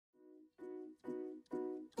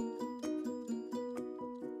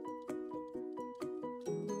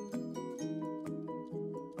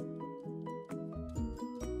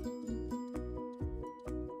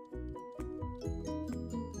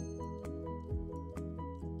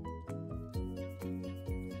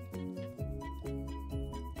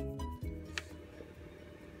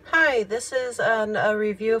Hi, this is a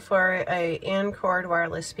review for a Ancord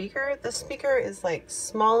wireless speaker. This speaker is like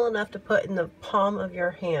small enough to put in the palm of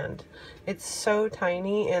your hand. It's so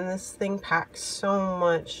tiny and this thing packs so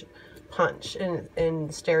much punch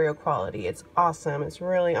in stereo quality. It's awesome. It's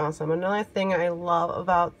really awesome. Another thing I love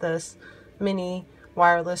about this mini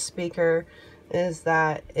wireless speaker is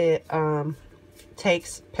that it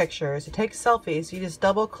takes pictures. It takes selfies. You just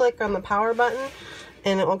double click on the power button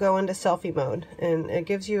and it will go into selfie mode, and it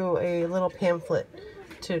gives you a little pamphlet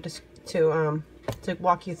to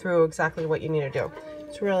walk you through exactly what you need to do.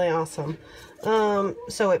 It's really awesome.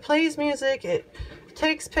 So it plays music, it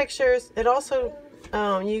takes pictures, it also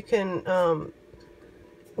you can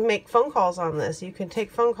make phone calls on this. You can take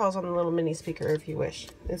phone calls on the little mini speaker if you wish.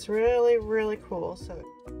 It's really, really cool. So